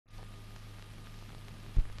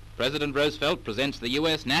President Roosevelt presents the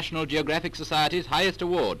U.S. National Geographic Society's highest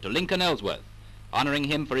award to Lincoln Ellsworth, honoring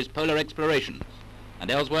him for his polar explorations.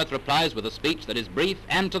 And Ellsworth replies with a speech that is brief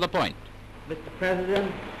and to the point. Mr.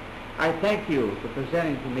 President, I thank you for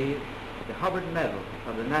presenting to me the Hubbard Medal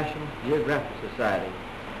of the National Geographic Society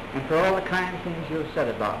and for all the kind things you have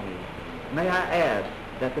said about me. May I add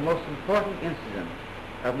that the most important incident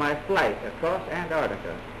of my flight across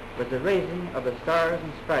Antarctica was the raising of the Stars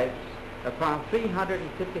and Stripes upon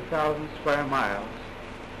 350,000 square miles,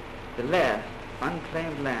 the last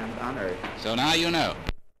unclaimed land on Earth. So now you know.